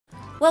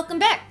Welcome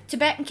back to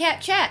Bat and Cat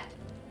Chat.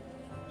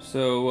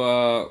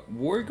 So,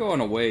 we're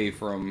going away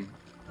from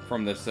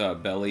this,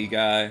 belly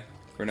guy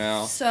for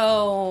now.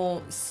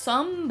 So,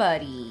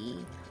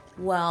 somebody,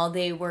 while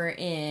they were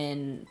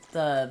in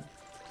the,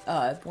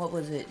 what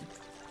was it?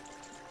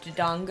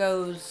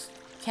 Dodongo's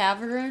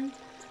cavern?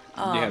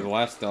 Yeah, the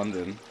last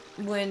dungeon.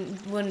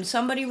 When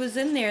somebody was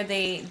in there,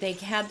 they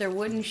had their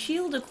wooden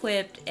shield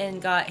equipped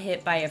and got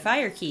hit by a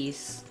fire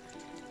keys.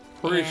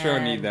 Pretty sure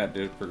I need that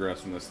to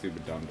progress in this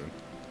stupid dungeon.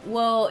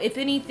 Well, if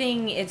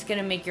anything, it's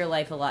gonna make your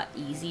life a lot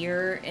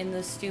easier in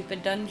this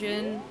stupid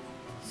dungeon.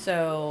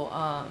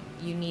 So,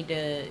 you need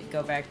to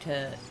go back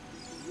to...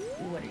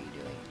 What are you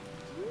doing?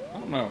 I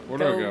don't know. Where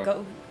do I go?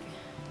 Go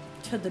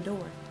to the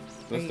door.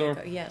 This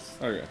door? Yes.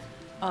 Okay.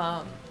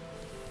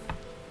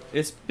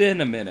 It's been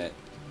a minute.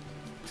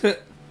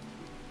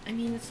 I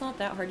mean, it's not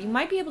that hard. You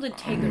might be able to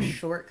take a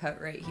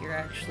shortcut right here,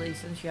 actually,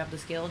 since you have the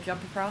scale.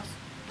 Jump across.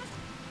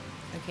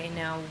 Okay,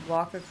 now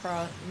walk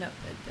across. No,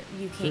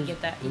 you can't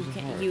get that. You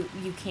can't.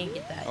 You can't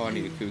get that. Oh, I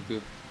need a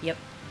cuckoo. Yep.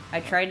 I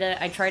tried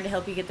to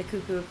help you get the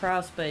cuckoo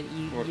across, but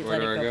you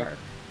let it go hard.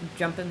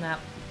 Jump in that.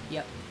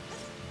 Yep.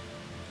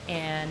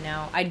 And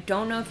now I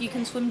don't know if you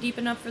can swim deep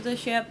enough for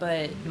this yet,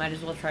 but might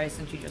as well try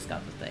since you just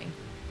got the thing.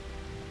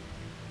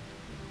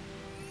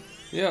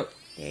 Yep.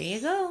 There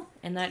you go.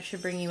 And that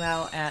should bring you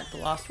out at the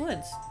Lost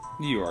Woods.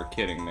 You are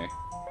kidding me.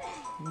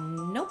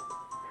 Nope.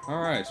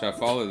 Alright, should I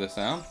follow the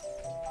sound?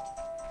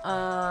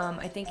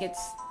 I think it's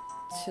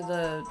to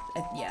the...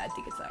 yeah, I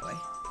think it's that way.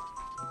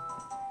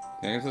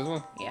 Think it's this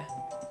one? Yeah.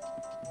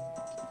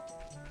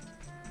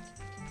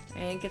 I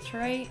think it's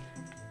right.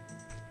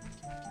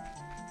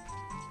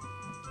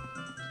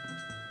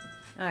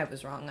 I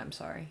was wrong, I'm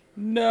sorry.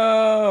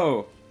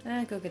 No!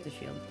 Go get the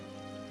shield.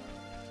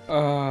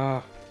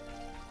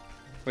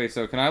 Wait,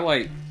 so can I,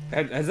 like...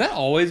 Has that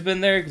always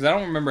been there? Because I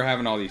don't remember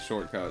having all these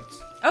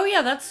shortcuts. Oh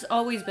yeah, that's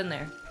always been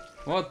there.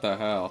 What the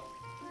hell?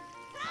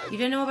 You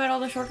didn't know about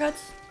all the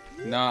shortcuts?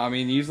 No, I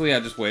mean, usually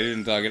I just waited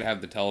until I could have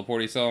the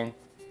teleporty song.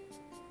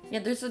 Yeah,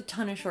 there's a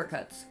ton of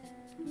shortcuts.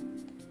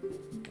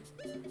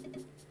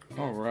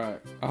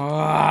 Alright.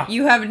 Ah!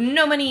 You have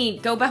no money!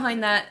 Go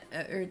behind that,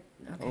 okay.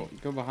 Oh,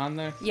 go behind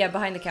there? Yeah,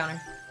 behind the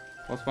counter.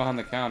 What's behind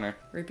the counter?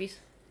 Rupees.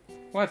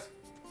 What?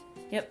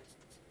 Yep.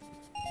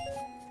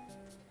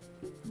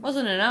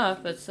 Wasn't enough,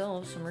 but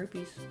still, some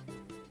rupees.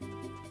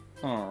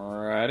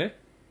 Alrighty.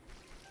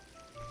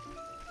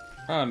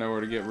 I know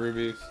where to get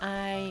rubies.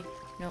 I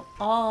know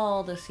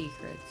all the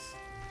secrets.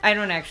 I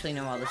don't actually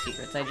know all the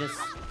secrets, I just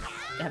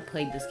have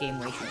played this game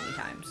way too many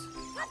times.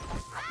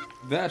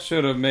 That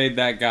should have made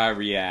that guy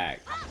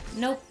react.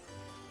 Nope.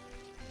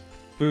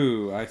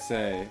 Boo, I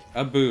say.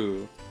 A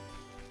boo.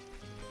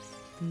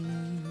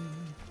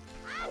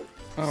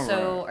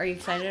 So, are you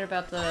excited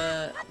about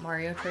the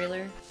Mario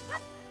trailer?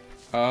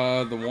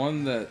 The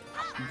one that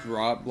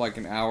dropped like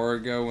an hour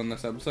ago when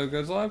this episode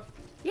goes live?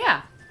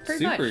 Yeah,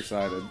 pretty much. Super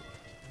excited.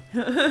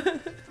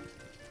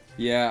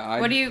 Yeah,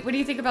 What do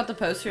you think about the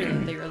poster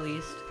that they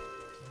released?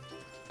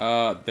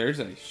 There's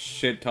a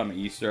shit ton of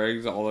Easter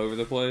eggs all over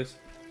the place.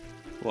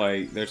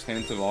 Like, there's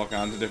hints of all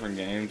kinds of different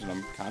games, and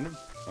I'm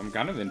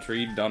kind of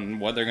intrigued on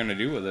what they're gonna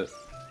do with it.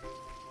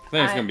 I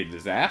think it's gonna be a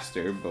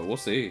disaster, but we'll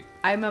see.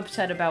 I'm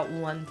upset about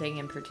one thing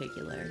in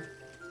particular.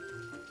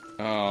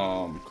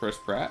 Chris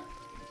Pratt.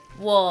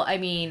 Well, I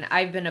mean,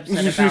 I've been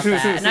upset about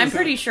that, and I'm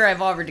pretty sure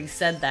I've already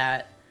said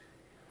that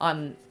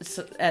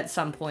at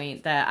some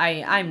point that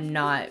I'm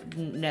not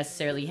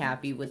necessarily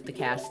happy with the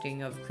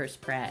casting of Chris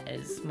Pratt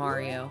as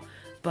Mario,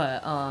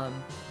 but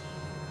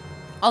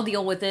I'll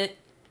deal with it.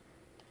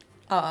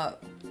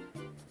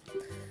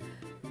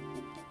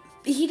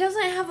 He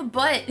doesn't have a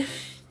butt.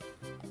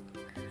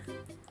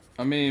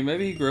 I mean,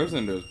 maybe he grows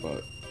into his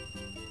butt.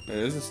 It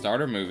is a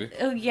starter movie.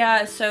 Oh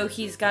yeah, so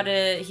he's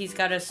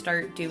gotta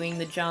start doing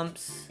the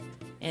jumps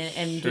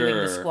and doing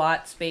the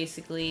squats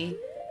basically,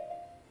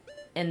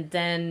 and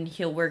then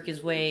he'll work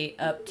his way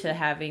up to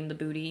having the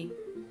booty.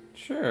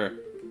 Sure.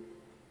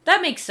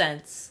 That makes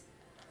sense.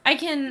 I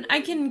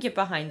can get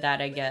behind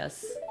that, I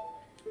guess.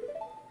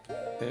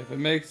 If it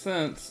makes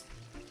sense.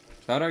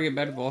 So how do I get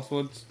back to Lost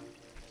Woods?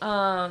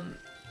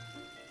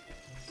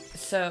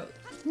 So.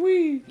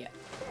 Whee! Yeah.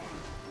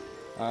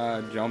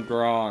 I jumped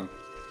wrong.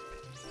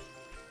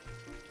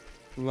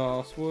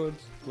 Lost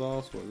Woods.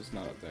 It's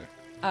not up there.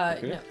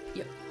 Okay. No.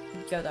 Yep.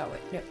 Go that way.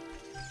 Yep.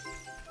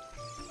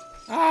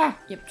 Ah!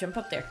 Yep, jump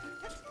up there.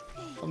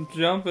 I'm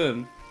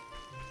jumping.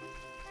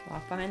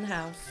 Walk behind the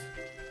house.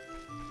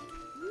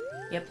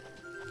 Yep.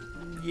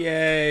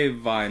 Yay,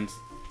 vines.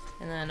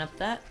 And then up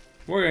that.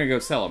 We're gonna go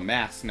sell a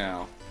mask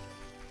now.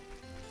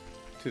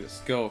 To the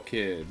Skull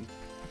Kid.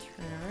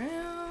 Turn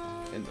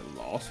around. In the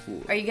Lost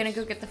Woods. Are you gonna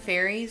go get the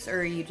fairies,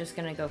 or are you just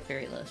gonna go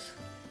fairyless?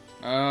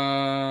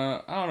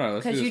 I don't know.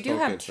 Because you do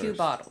have 2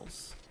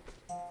 bottles.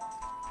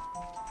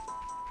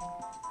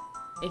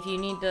 If you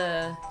need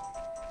to...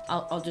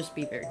 I'll just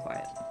be very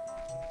quiet.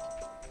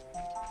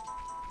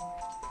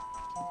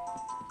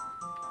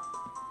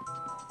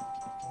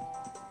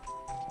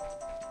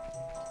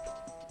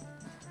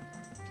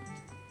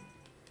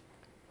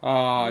 Oh,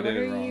 I What did it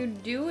are wrong. you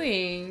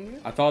doing?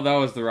 I thought that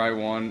was the right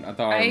one. I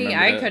thought I remembered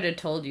I it. could have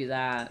told you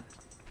that.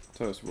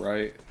 So it's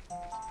right.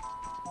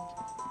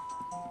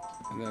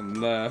 And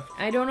then left.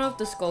 I don't know if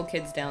the Skull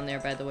Kid's down there,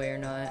 by the way, or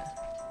not.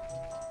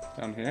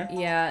 Down here?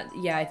 Yeah,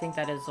 I think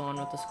that is the one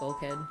with the Skull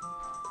Kid.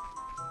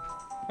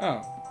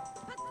 Oh.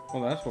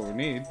 Well, that's what we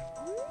need.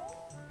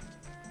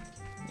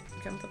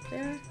 Jump up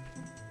there.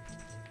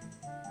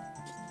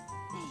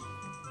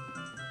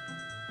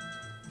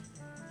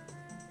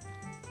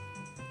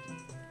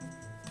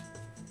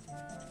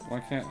 Why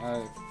can't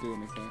I do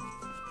anything?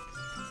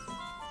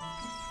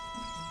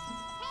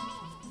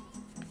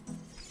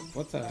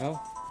 What the hell?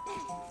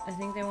 I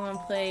think they want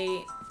to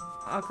play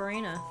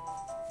Ocarina.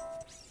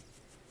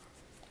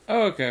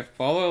 Oh, okay.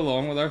 Follow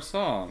along with our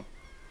song.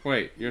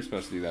 Wait, you're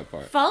supposed to do that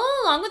part. Follow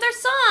along with our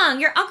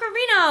song. Your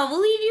ocarina will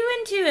lead you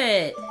into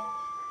it.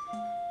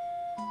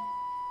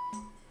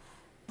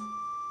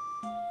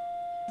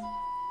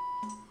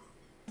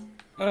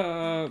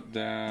 Up,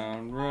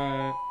 down,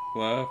 right,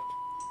 left.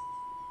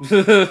 Can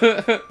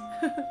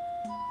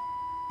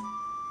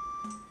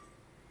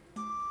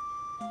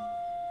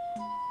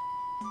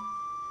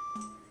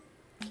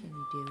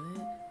you do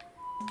it?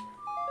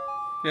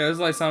 Yeah, it's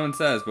like Simon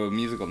Says, but with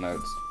musical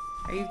notes.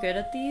 Are you good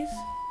at these?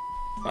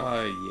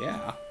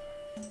 Yeah.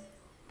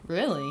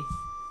 Really?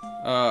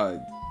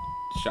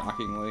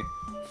 Shockingly.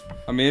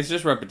 I mean, it's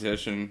just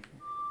repetition.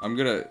 I'm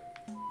good at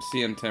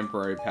seeing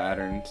temporary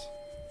patterns.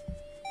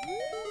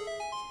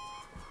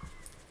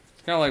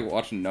 It's kind of like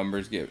watching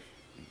numbers get,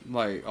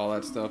 like, all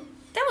that stuff.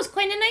 That was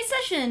quite a nice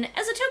session.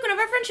 As a token of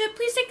our friendship,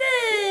 please take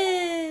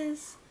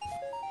this.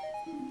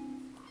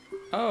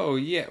 Oh,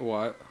 yeah,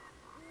 what?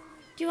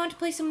 Do you want to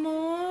play some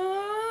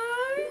more?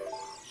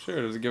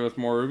 Sure, does it give us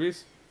more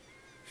rubies?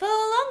 Follow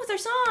along with our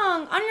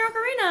song. On your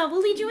ocarina,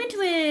 we'll lead you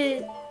into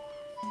it.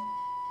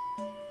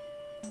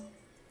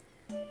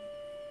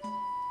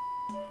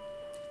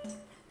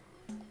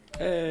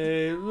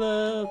 Hey,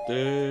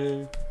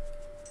 lefty.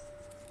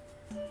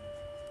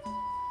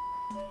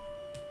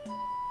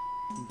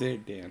 They're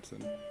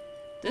dancing.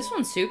 This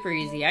one's super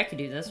easy. I could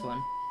do this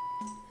one.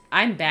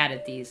 I'm bad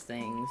at these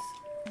things.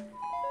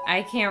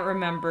 I can't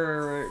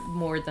remember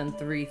more than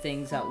 3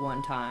 things at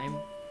one time.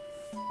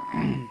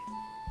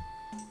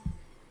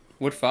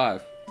 What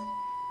 5?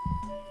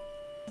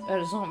 That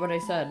is not what I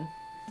said.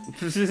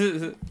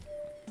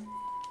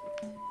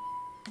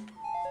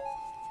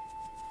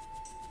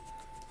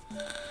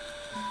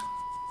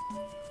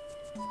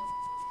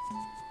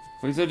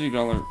 We said you can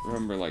only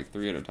remember like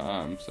 3 at a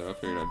time, so I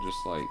figured I'd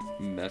just like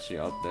mess you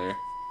up there.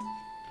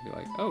 Be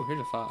like, oh, here's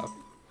a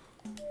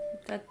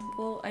 5.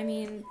 Well, I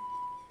mean,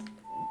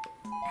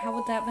 how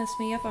would that mess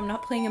me up? I'm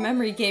not playing a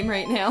memory game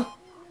right now.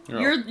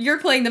 You're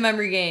playing the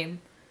memory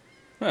game.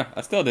 Huh,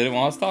 I still did it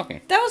while I was talking.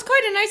 That was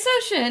quite a nice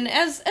session.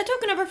 As a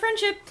token of our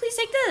friendship, please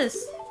take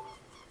this.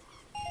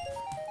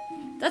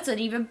 That's an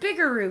even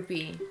bigger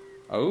rupee.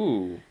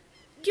 Oh.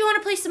 Do you want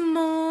to play some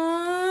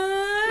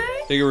more?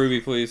 Take a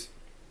ruby, please.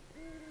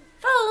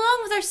 Follow along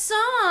with our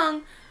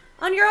song.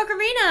 On your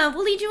ocarina,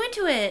 we'll lead you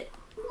into it.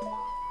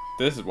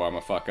 This is why I'm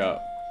a fuck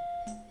up.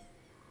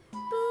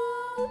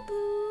 Boo,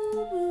 boo,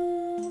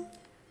 boo.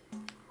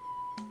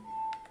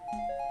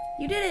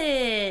 You did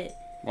it.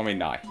 Well, I mean,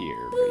 not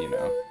here, but you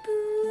know,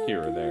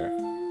 here or there.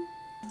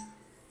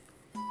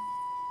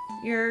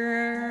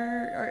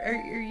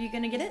 Are you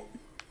gonna get it?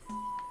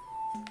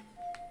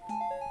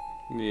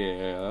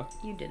 Yeah.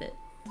 You did it.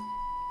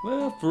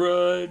 Left,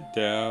 right,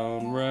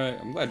 down, right.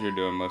 I'm glad you're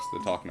doing most of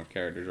the talking of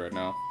characters right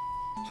now.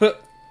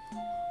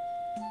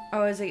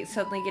 Oh, is it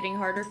suddenly getting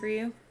harder for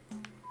you?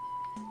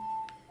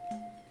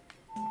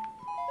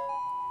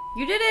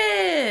 You did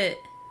it!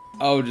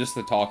 Oh, just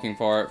the talking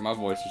part. My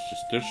voice is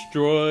just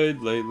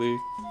destroyed lately.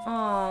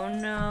 Oh,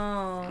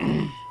 no.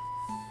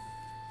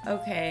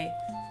 Okay.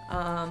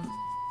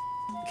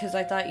 Because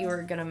I thought you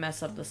were gonna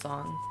mess up the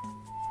song.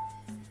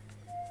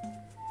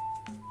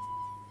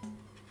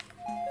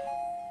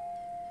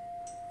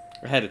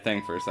 I had to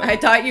think for a second. I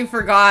thought you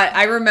forgot.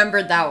 I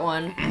remembered that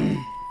one.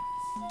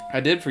 I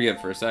did forget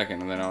for a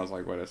second, and then I was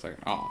like, wait a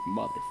second. Oh,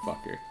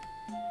 motherfucker.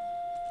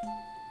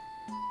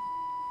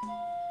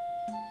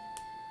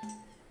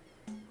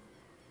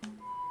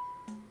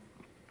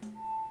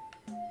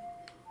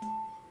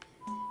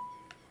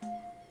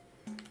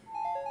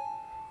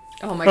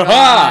 Oh my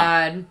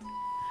god.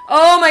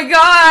 Oh my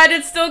god,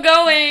 it's still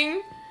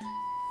going.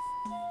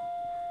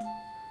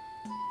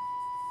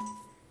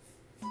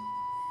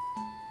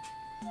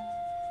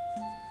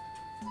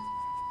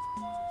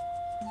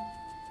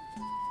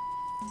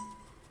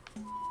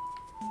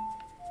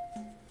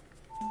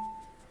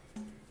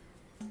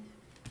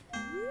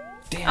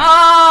 Damn.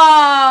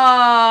 Ah!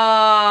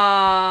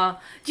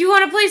 Do you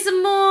want to play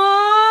some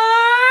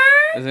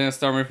more? Is it gonna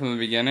start me from the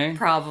beginning?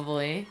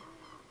 Probably.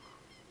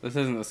 This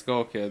isn't the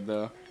Skull Kid,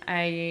 though.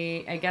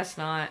 I guess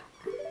not.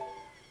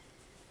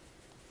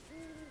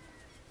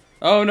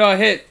 Oh, no, I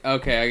hit!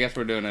 Okay, I guess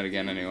we're doing it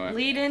again anyway.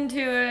 Lead into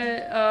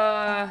it,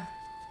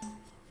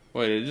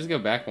 Wait, did it just go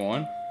back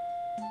 1?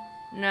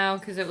 no,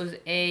 because it was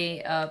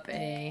A, up,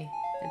 A.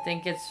 I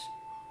think it's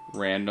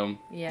random.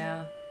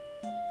 yeah.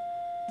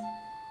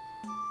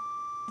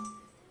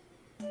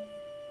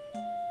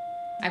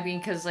 I mean,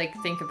 because, like,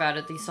 think about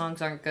it. These songs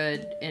aren't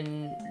good,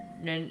 and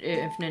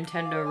if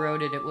Nintendo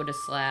wrote it, it would have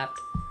slapped.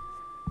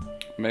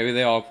 Maybe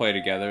they all play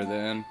together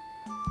then.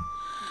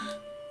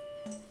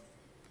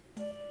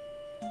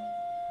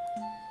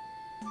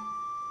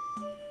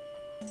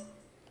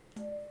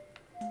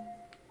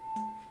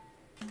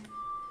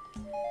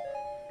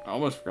 I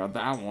almost forgot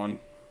that one.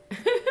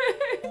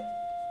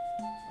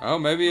 Oh,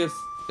 maybe it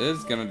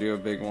is gonna do a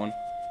big one.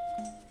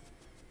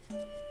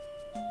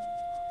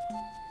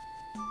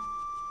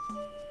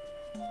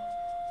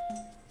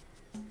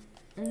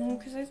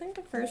 Because I think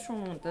the first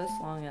one went this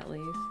long at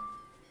least.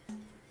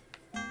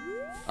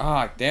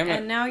 Ah, damn it.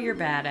 And now you're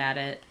bad at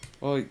it.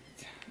 Well,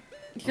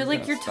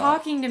 You're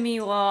talking to me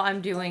while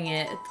I'm doing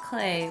it.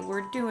 Clay,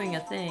 we're doing a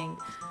thing.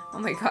 Oh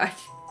my gosh.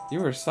 you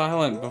were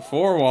silent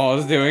before while I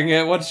was doing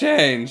it. What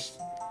changed?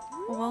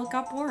 Well, it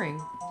got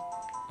boring.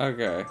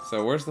 Okay,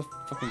 so where's the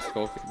fucking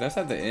skull? That's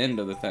at the end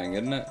of the thing,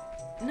 isn't it?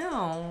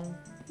 No,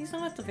 he's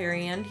not at the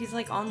very end. He's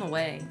like on the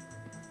way.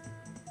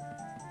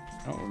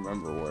 I don't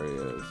remember where he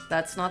is.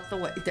 That's not the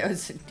way. You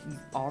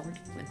already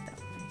went that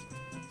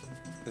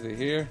way. Is he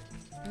here?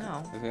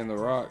 No. Is he in the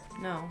rock?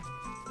 No.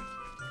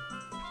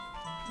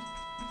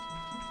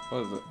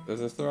 What is it? Is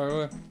this the right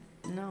way?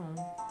 No.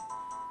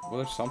 Well,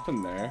 there's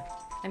something there.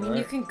 I mean,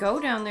 you can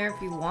go down there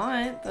if you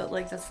want, but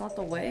like that's not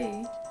the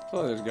way.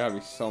 Oh, there's gotta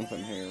be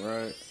something here,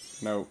 right?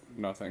 Nope,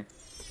 nothing.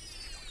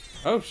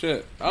 Oh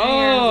shit! There,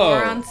 Oh,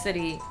 Moron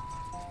City.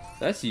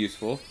 that's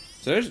useful.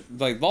 So there's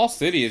like Lost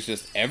City is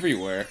just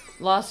everywhere.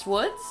 Lost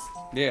Woods?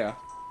 Yeah.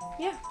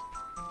 Yeah.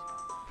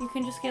 You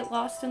can just get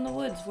lost in the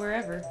woods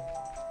wherever.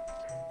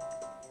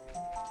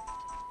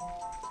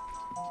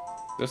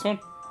 This one?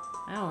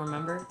 I don't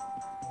remember.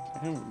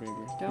 I don't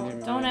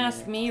remember. Don't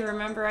ask me.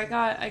 Remember, I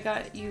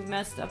got you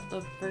messed up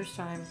the first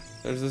time.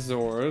 There's the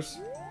Zoras.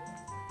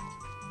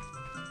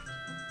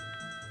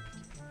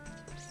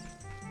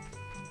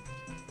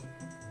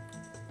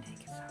 I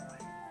think it's that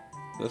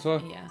way. This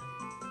one? Yeah.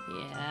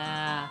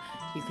 Yeah.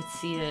 You could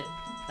see it.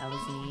 That was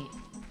neat.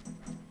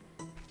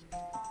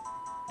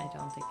 I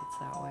don't think it's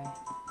that way.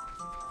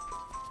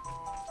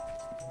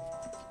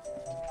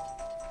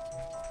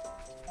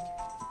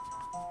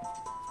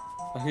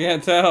 I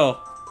can't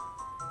tell.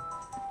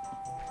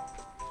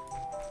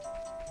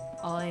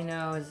 All I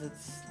know is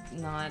it's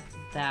not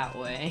that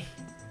way.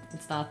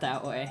 It's not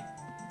that way.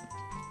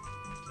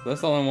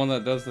 That's the only one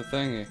that does the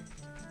thingy.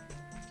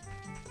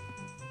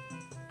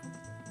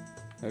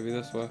 Maybe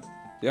this way.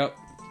 Yep.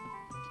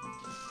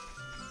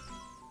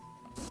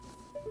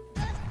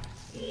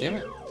 Damn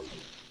it.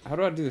 How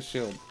do I do the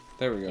shield?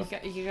 There we go.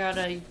 You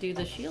gotta do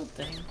the shield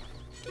thing.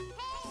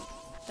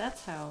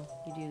 That's how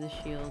you do the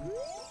shield.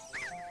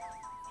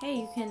 Hey,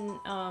 you can,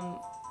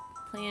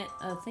 plant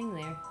a thing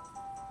there.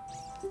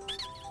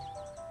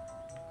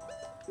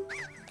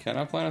 Can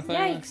I plant a thing?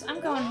 Yikes, I'm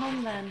going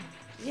home then.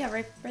 Yeah,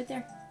 right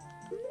there.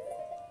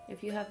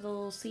 If you have the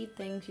little seed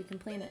things, you can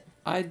plant it.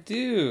 I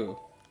do.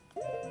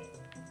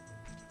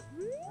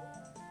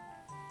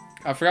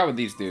 I forgot what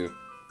these do.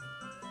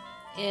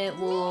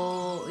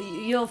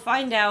 You'll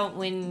find out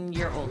when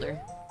you're older.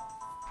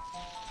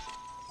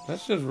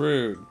 That's just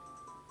rude.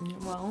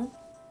 Well,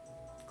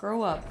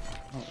 grow up.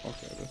 Oh,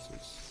 okay, this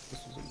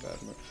is a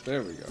bad move.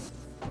 There we go.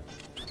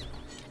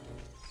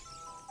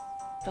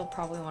 They'll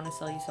probably want to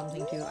sell you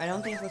something too. I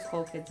don't think the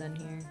Skull Kid's in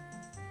here.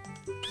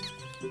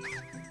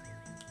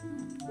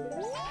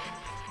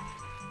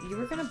 You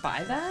were gonna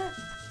buy that?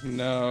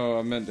 No,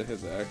 I meant to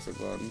hit the exit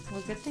button.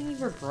 Well, good thing you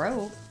were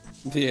broke.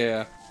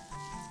 Yeah.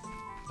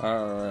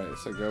 Alright,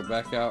 so go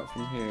back out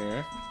from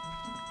here.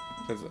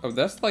 Oh,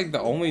 that's like the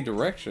only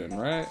direction,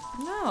 right?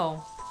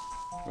 No.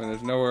 I mean,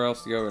 there's nowhere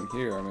else to go in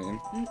here, I mean.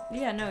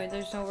 Yeah, no,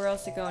 there's nowhere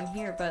else to go in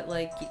here, but,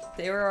 like,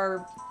 there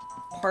are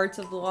parts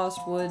of the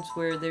Lost Woods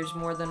where there's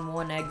more than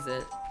one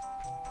exit.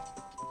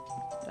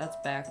 That's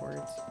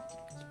backwards.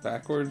 It's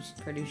backwards?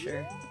 Pretty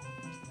sure.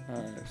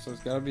 Alright, so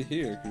it's gotta be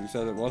here, because you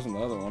said it wasn't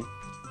the other one.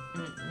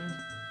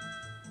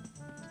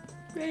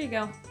 There you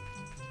go.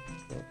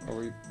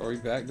 Are we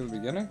back to the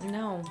beginning?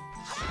 No.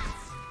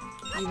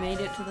 You made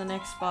it to the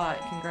next spot.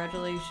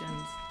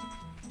 Congratulations.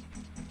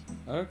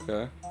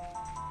 Okay.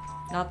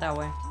 Not that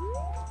way.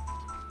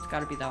 It's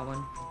gotta be that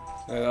one.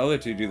 The other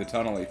two do the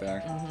tunnely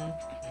thing. Mm-hmm.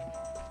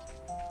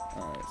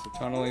 Alright, so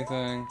tunnely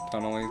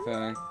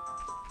thing.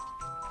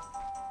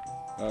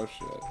 Oh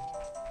shit.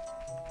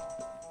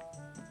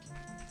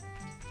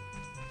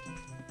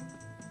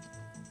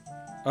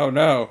 Oh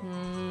no!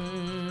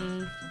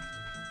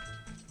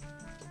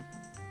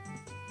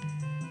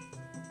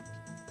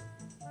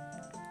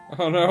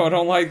 Oh no, I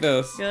don't like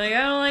this. You're like,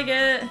 I don't like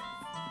it.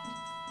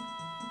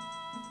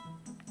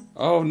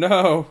 Oh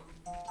no!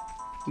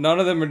 None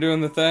of them are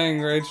doing the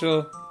thing,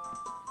 Rachel.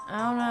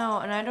 I don't know,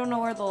 and I don't know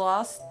where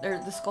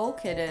the Skull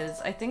Kid is.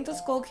 I think the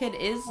Skull Kid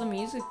is the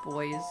Music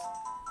Boys.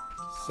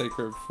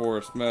 Sacred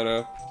Forest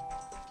Meadow.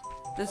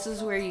 This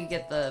is where you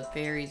get the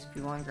fairies if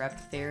you want to grab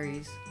the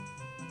fairies.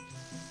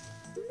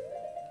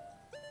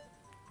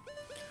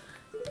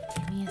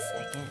 Give me a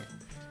second.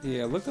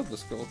 Yeah, look up the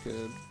Skull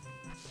Kid.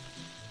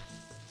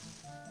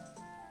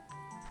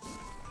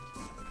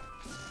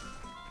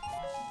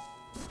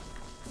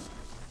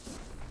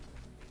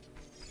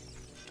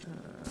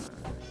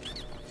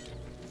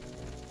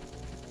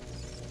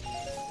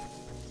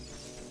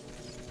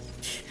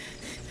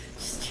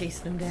 Just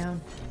chasing them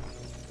down.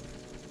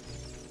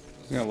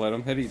 Just gonna let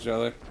them hit each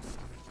other.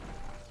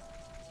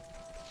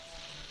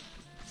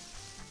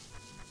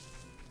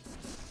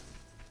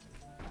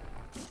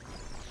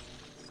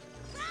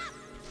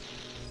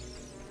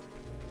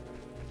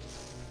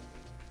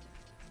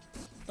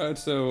 Alright,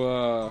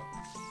 so,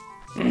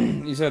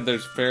 you said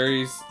there's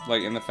fairies,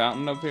 like, in the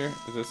fountain up here?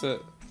 Is this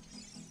it?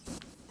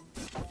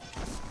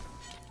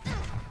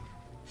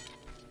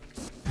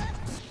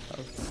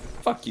 Oh,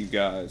 fuck you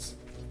guys.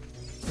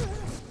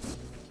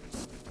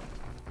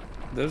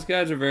 Those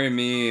guys are very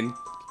mean.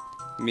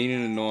 Mean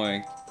and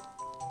annoying.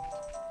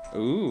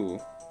 Ooh.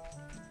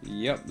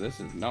 Yep, this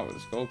is not what the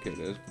Skull Kid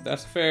is, but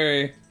that's a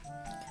fairy.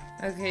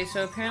 Okay,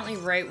 so apparently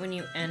right when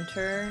you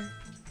enter...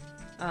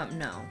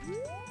 no.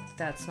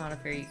 That's not a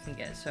fairy you can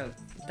get, so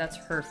that's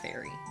her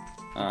fairy.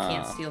 You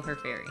can't steal her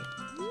fairy.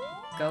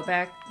 Go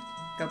back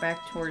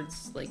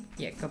towards, like,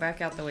 yeah, go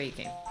back out the way you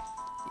came.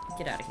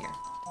 Get out of here.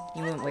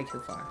 You went way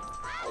too far.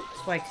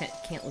 That's why I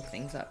can't look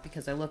things up,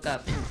 because I look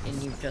up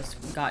and you've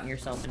just gotten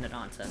yourself into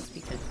nonsense,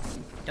 because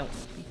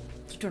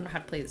you don't know how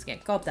to play this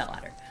game. Go up that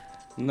ladder.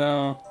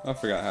 No, I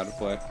forgot how to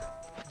play.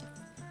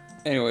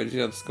 Anyway, did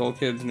you have the Skull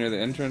Kids near the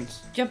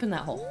entrance? Jump in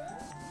that hole.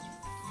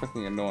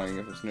 Fucking annoying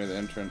if it's near the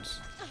entrance.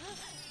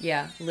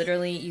 Yeah,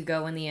 literally, you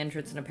go in the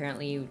entrance and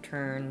apparently you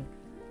turn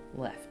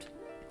left.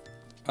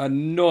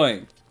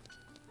 Annoying.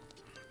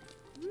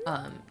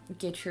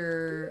 Get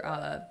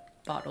your,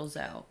 bottles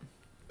out.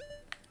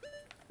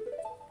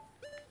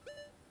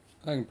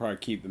 I can probably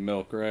keep the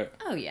milk, right?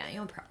 Oh yeah,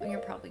 you're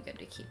probably good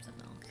to keep the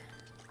milk.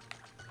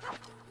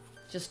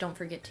 Just don't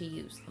forget to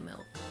use the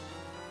milk.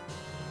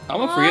 I'm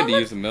gonna forget to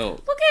use the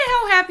milk. Look at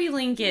how happy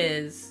Link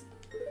is.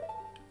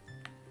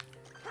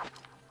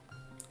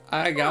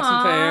 I got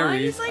some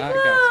fairies. He's like, I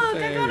look, got some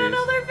fairies. I got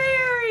another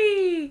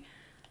fairy.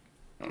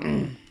 Got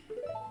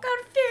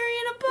a fairy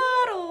in a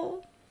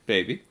bottle.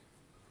 Baby.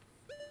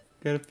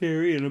 Got a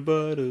fairy in a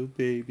bottle,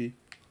 baby.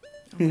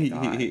 Oh my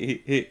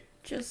god.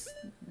 Just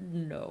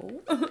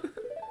no.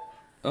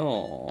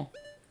 Oh.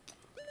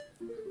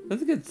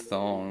 That's a good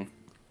song.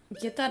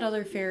 Get that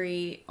other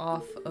fairy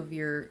off of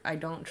your I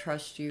don't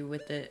trust you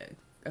with it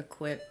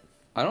equipped.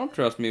 I don't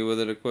trust me with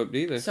it equipped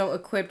either. So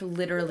equipped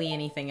literally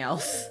anything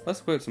else.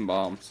 Let's equip some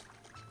bombs.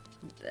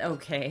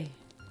 Okay.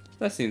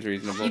 That seems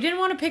reasonable. You didn't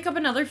want to pick up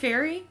another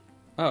fairy?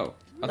 Oh,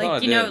 I like, thought I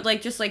did. You know,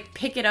 like just like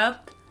pick it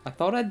up. I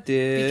thought I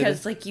did.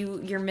 Because like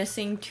you're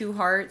missing 2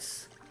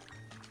 hearts.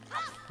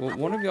 Well,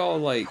 one of y'all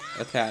like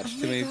attached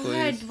to me,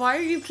 please. Why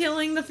are you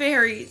killing the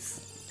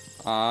fairies?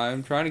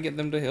 I'm trying to get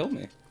them to heal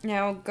me.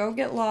 Now go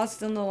get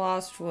lost in the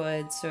Lost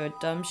Woods, so it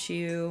dumps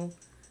you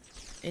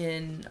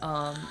in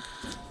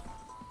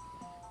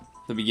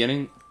The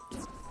beginning?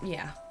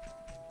 yeah.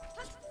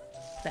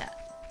 That.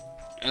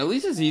 At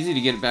least it's easy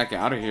to get back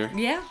out of here.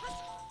 Yeah.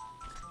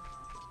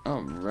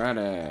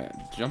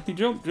 Alrighty. Jumpy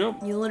jump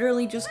jump. You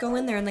literally just go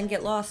in there and then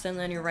get lost and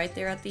then you're right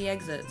there at the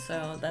exit,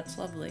 so that's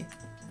lovely.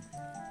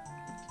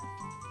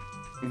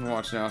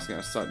 Watch now, it's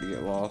gonna suck to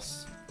get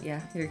lost.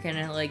 Yeah, you're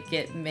gonna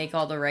like make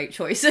all the right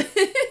choices.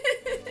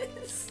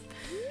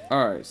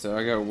 Alright, so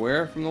I go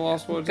where from the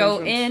Lost Woods Go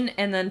entrance? in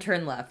and then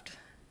turn left.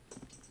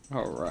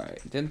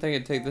 Alright. Didn't think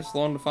it'd take this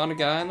long to find a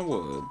guy in the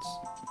woods.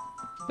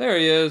 There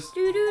he is.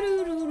 Doo doo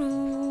doo doo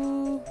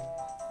doo.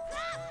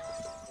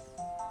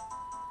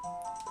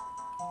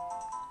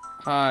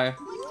 Hi.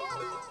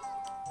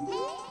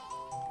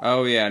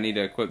 Oh yeah, I need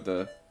to equip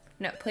the...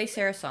 No, play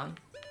Sarah's song.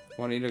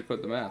 Well, I need to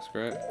equip the mask,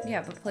 right?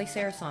 Yeah, but play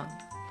Sarah's song.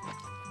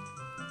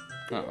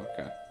 Oh,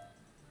 okay.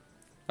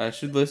 I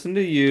should listen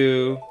to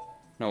you.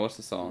 No, what's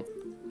the song?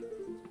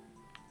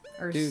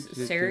 Or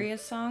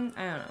Saria's song?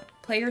 I don't know.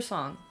 Play your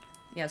song.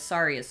 Yeah,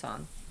 Saria's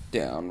song.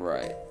 Down,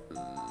 right,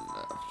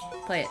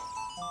 left. Play it.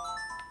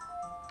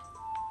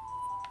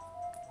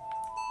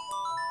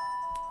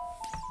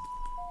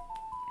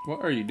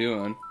 What are you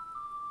doing?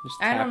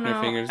 Just I tapping don't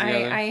know. your fingers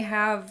together?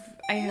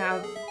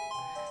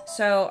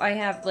 I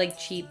have like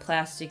cheap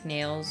plastic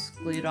nails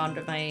glued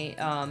onto my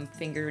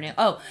fingernail.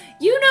 Oh,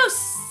 you know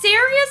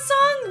Saria's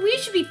song? We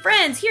should be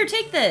friends. Here,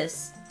 take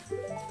this.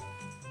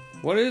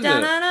 What is it?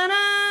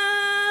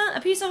 Da-na-na-na!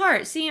 A piece of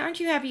heart. See, aren't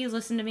you happy you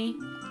listened to me?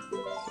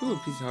 Ooh, a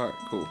piece of heart.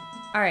 Cool.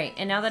 Alright,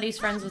 and now that he's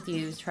friends with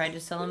you, try to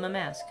sell him a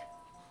mask.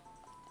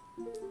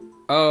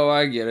 Oh,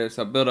 I get it.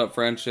 So I build up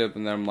friendship,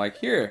 and then I'm like,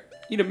 here,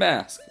 eat a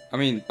mask. I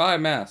mean, buy a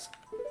mask.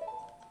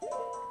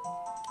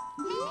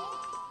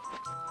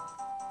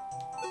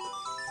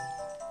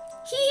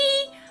 Hee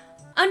hee!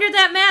 Under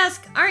that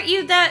mask, aren't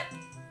you that,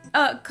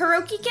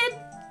 karaoke kid?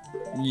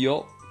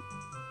 Yup.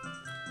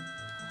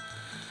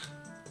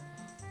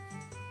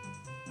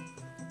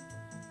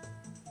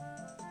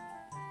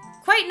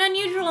 Quite an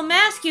unusual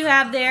mask you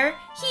have there.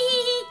 Hee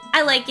hee hee!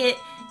 I like it.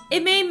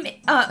 It may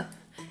make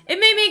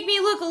me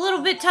look a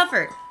little bit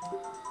tougher.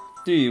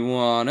 Do you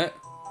want it?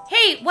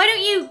 Hey, why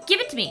don't you give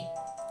it to me?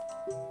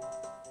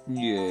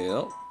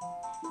 Yeah.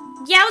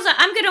 Yowza,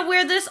 I'm gonna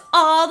wear this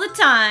all the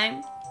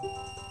time.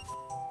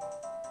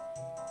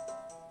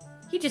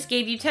 He just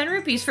gave you 10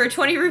 rupees for a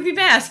 20 rupee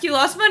mask. You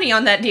lost money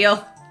on that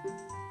deal.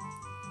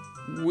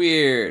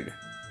 Weird.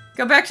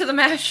 Go back to the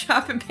mask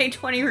shop and pay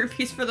 20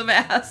 rupees for the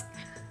mask.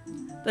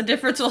 The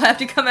difference will have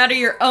to come out of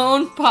your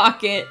own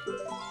pocket.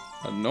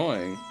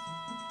 Annoying.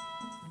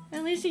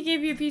 At least he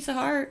gave you a piece of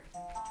heart.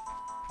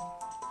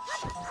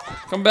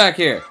 Come back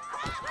here.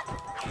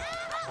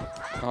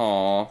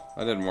 Aw,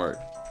 that didn't work.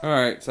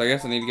 Alright, so I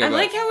guess I need to go back. I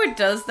like how it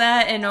does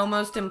that and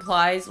almost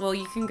implies, well,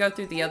 you can go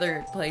through the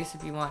other place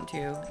if you want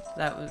to.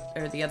 That was,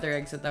 or the other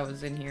exit that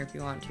was in here if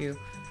you want to.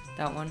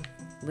 That one.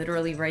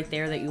 Literally right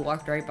there that you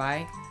walked right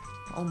by.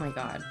 Oh my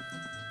god.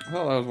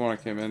 Well, that was one I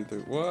came in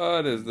through.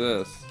 What is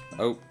this?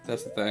 Oh,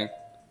 that's the thing.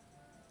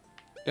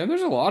 Damn,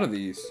 there's a lot of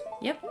these.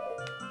 Yep.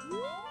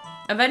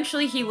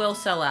 Eventually he will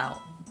sell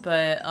out,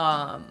 but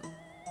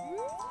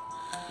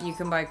you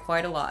can buy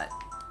quite a lot.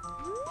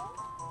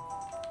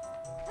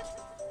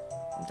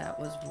 That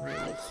was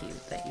really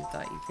cute that you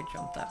thought you could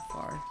jump that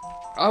far.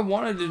 I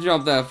wanted to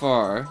jump that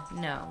far.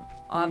 No.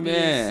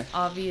 Meh.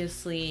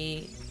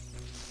 Obviously,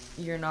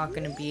 you're not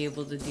going to be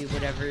able to do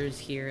whatever is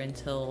here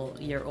until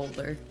you're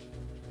older.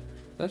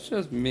 That's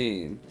just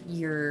mean.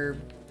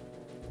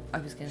 I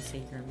was going to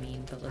say you're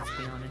mean, but let's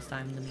be honest,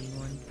 I'm the mean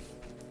one.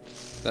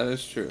 That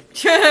is true.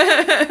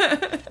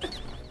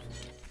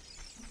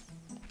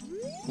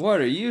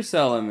 What are you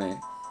selling me?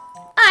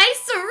 I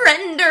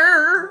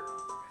surrender!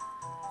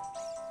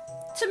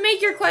 To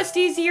make your quest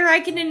easier, I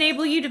can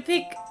enable you to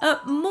pick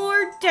up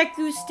more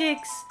Deku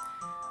sticks.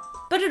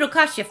 But it'll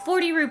cost you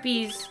 40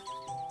 rupees.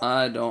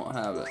 I don't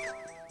have it.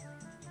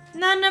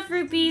 Not enough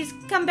rupees.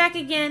 Come back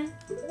again.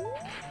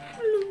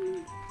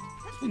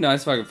 It'd be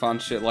nice if I could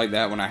find shit like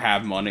that when I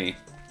have money.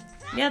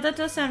 Yeah, that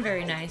does sound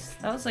very nice.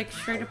 That was like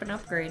straight up an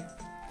upgrade.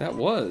 That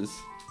was.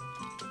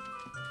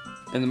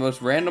 In the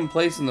most random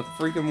place in the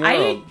freaking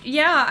world.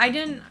 I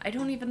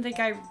don't even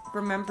think I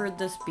remembered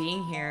this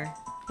being here.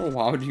 Well,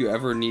 why would you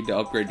ever need to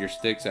upgrade your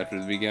sticks after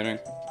the beginning?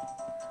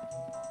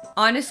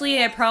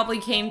 Honestly, I probably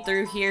came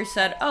through here,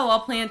 said, oh,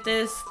 I'll plant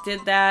this,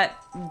 did that,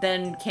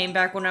 then came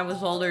back when I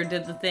was older,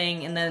 did the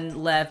thing, and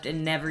then left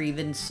and never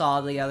even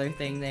saw the other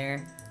thing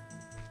there.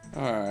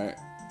 Alright.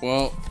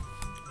 Well,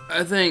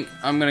 I think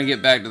I'm gonna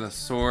get back to the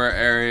Sora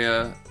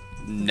area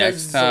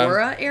next time. The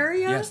Zora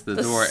area? Yes,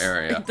 the Zora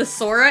area. The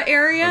Sora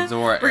area? The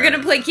Zora We're area.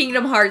 gonna play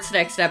Kingdom Hearts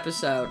next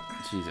episode.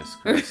 Jesus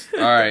Christ.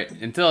 Alright,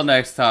 until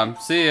next time.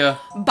 See ya.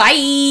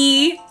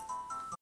 Bye!